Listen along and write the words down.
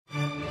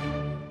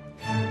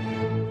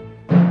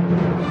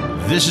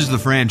This is the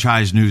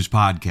Franchise News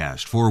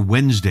Podcast for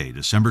Wednesday,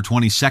 December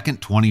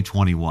 22nd,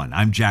 2021.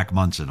 I'm Jack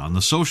Munson on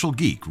the Social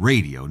Geek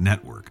Radio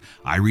Network.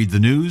 I read the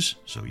news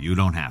so you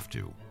don't have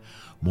to.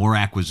 More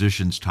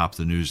acquisitions top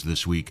the news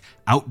this week.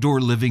 Outdoor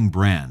Living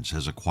Brands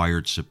has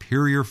acquired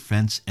Superior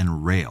Fence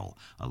and Rail,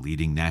 a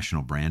leading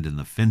national brand in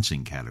the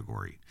fencing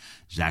category.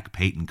 Zach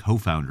Payton,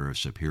 co-founder of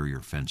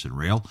Superior Fence and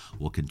Rail,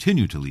 will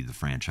continue to lead the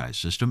franchise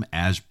system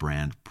as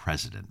brand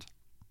president.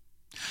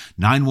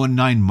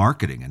 919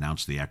 Marketing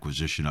announced the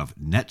acquisition of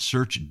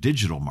NetSearch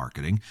Digital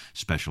Marketing,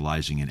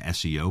 specializing in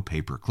SEO,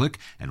 pay-per-click,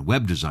 and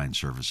web design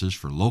services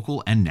for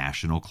local and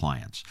national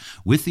clients.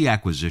 With the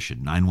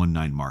acquisition,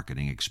 919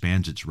 Marketing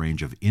expands its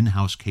range of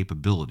in-house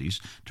capabilities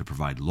to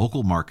provide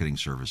local marketing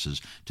services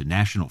to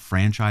national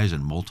franchise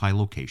and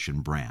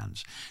multi-location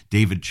brands.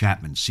 David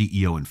Chapman,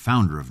 CEO and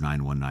founder of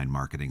 919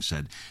 Marketing,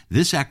 said,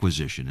 "This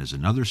acquisition is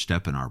another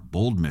step in our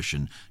bold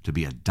mission to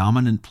be a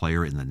dominant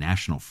player in the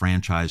national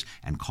franchise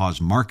and cause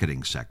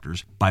marketing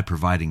sectors by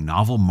providing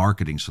novel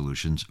marketing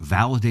solutions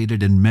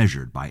validated and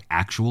measured by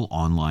actual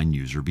online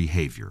user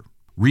behavior."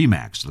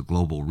 RE/MAX, the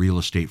global real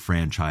estate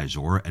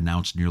franchisor,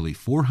 announced nearly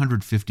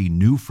 450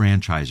 new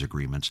franchise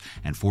agreements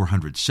and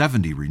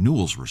 470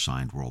 renewals were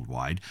signed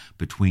worldwide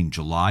between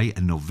July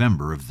and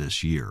November of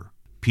this year.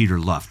 Peter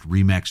Luft,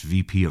 RE/MAX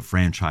VP of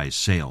Franchise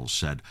Sales,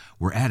 said,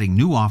 "We're adding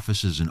new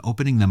offices and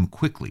opening them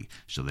quickly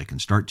so they can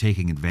start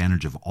taking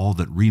advantage of all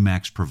that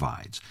RE/MAX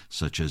provides,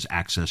 such as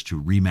access to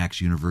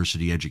RE/MAX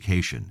University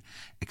education,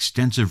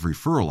 extensive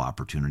referral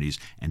opportunities,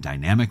 and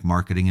dynamic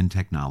marketing and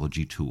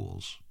technology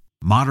tools."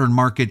 Modern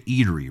Market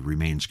Eatery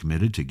remains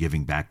committed to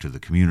giving back to the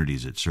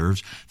communities it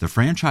serves. The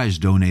franchise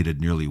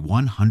donated nearly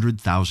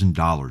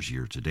 $100,000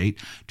 year-to-date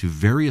to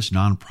various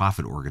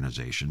nonprofit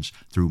organizations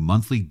through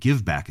monthly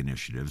give-back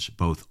initiatives,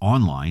 both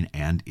online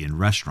and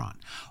in-restaurant.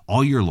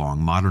 All year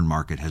long, Modern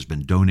Market has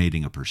been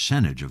donating a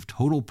percentage of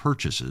total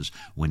purchases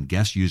when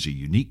guests use a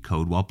unique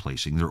code while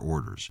placing their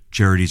orders.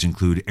 Charities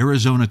include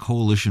Arizona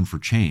Coalition for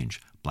Change,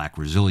 Black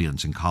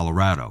Resilience in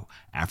Colorado,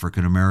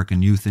 African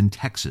American Youth in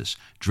Texas,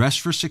 Dress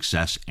for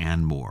Success,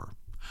 and more.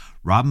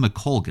 Rob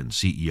McColgan,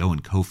 CEO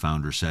and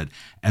co-founder, said,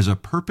 "As a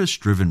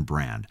purpose-driven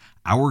brand,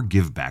 our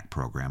Give Back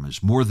program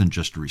is more than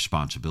just a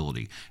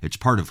responsibility. It's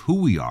part of who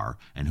we are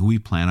and who we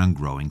plan on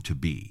growing to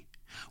be.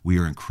 We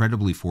are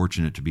incredibly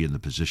fortunate to be in the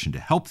position to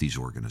help these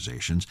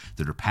organizations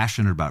that are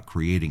passionate about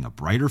creating a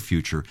brighter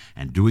future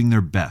and doing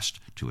their best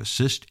to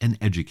assist and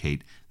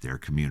educate their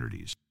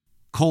communities."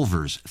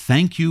 Culver's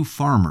Thank You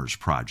Farmers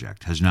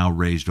project has now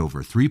raised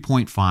over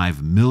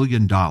 $3.5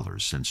 million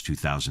since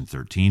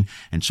 2013,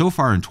 and so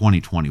far in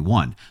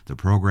 2021, the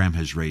program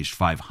has raised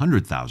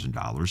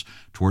 $500,000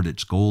 toward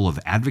its goal of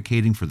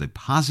advocating for the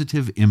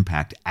positive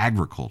impact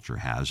agriculture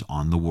has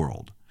on the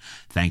world.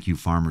 Thank You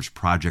Farmers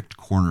project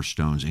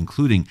cornerstones,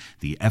 including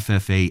the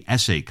FFA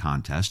essay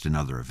contest and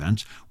other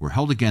events, were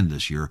held again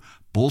this year,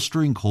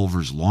 bolstering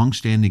Culver's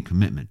long-standing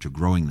commitment to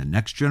growing the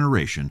next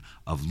generation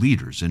of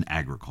leaders in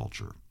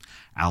agriculture.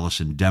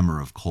 Allison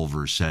Demmer of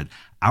Culver's said,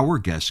 "Our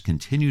guests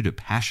continue to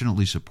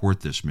passionately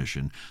support this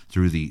mission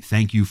through the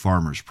Thank You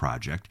Farmers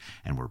project,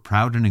 and we're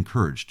proud and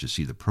encouraged to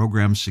see the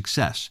program's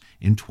success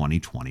in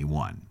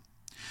 2021.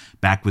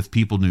 Back with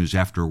People News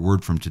after a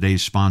word from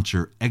today's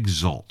sponsor,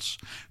 Exults.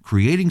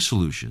 Creating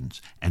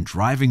solutions and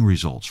driving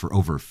results for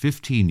over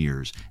 15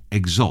 years,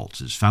 Exults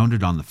is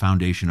founded on the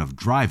foundation of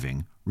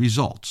driving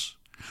results.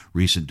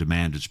 Recent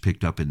demand has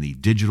picked up in the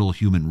digital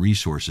human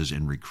resources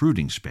and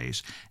recruiting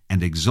space,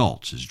 and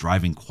Exults is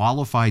driving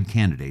qualified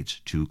candidates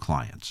to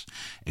clients.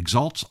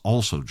 Exults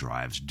also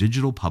drives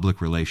digital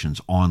public relations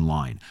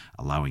online,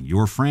 allowing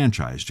your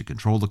franchise to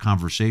control the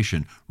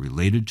conversation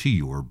related to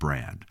your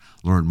brand.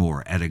 Learn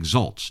more at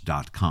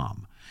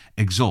exults.com.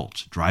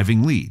 Exults,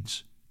 driving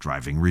leads,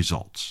 driving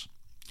results.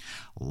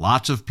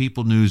 Lots of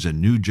People News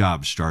and new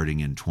jobs starting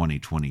in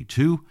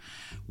 2022.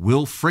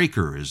 Will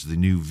Fraker is the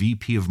new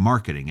VP of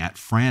Marketing at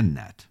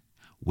FranNet.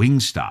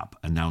 Wingstop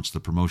announced the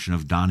promotion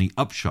of Donnie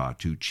Upshaw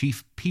to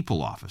Chief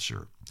People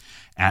Officer.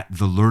 At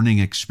The Learning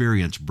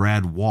Experience,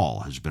 Brad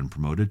Wall has been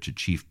promoted to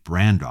Chief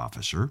Brand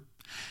Officer.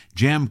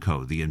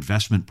 Jamco, the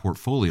investment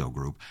portfolio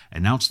group,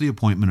 announced the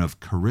appointment of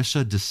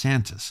Carissa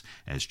DeSantis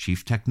as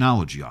Chief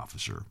Technology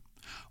Officer.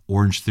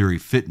 Orange Theory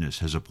Fitness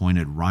has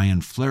appointed Ryan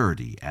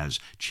Flaherty as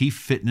Chief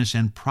Fitness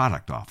and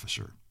Product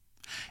Officer.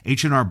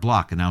 H&R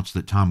Block announced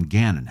that Tom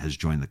Gannon has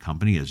joined the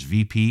company as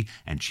VP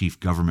and Chief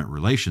Government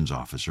Relations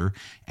Officer,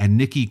 and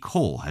Nikki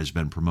Cole has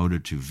been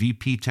promoted to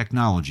VP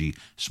Technology,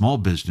 Small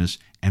Business,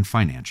 and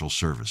Financial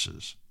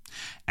Services.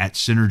 At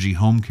Synergy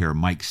Home Care,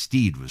 Mike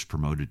Steed was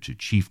promoted to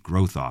Chief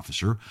Growth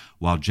Officer,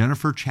 while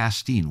Jennifer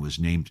Chastain was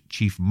named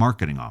Chief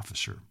Marketing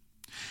Officer.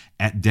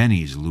 At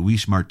Denny's,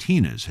 Luis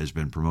Martinez has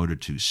been promoted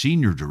to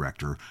Senior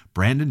Director,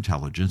 Brand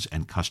Intelligence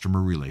and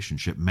Customer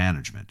Relationship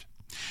Management.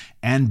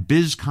 And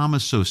BizCom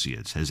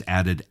Associates has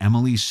added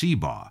Emily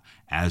Seabaugh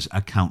as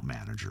Account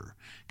Manager.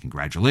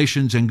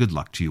 Congratulations and good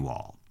luck to you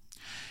all.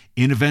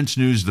 In events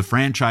news, the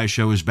Franchise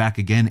Show is back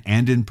again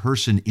and in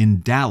person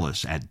in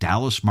Dallas at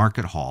Dallas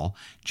Market Hall,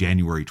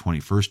 January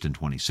 21st and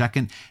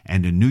 22nd,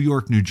 and in New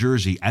York, New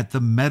Jersey at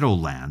the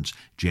Meadowlands,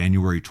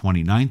 January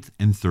 29th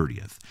and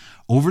 30th.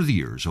 Over the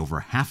years,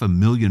 over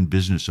 500,000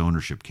 business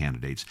ownership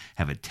candidates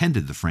have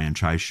attended the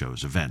Franchise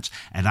Show's events,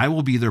 and I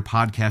will be there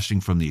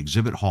podcasting from the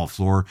exhibit hall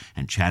floor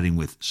and chatting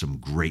with some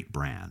great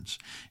brands.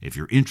 If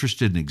you're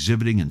interested in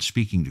exhibiting and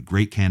speaking to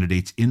great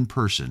candidates in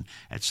person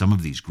at some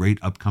of these great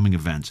upcoming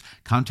events,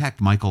 contact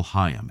Michael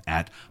Hyam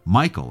at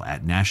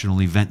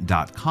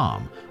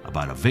michael@nationalevent.com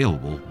about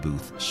available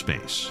booth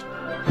space.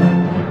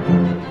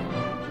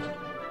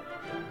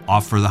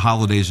 Off for the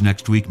holidays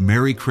next week.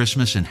 Merry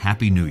Christmas and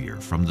Happy New Year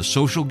from the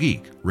Social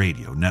Geek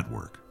Radio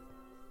Network.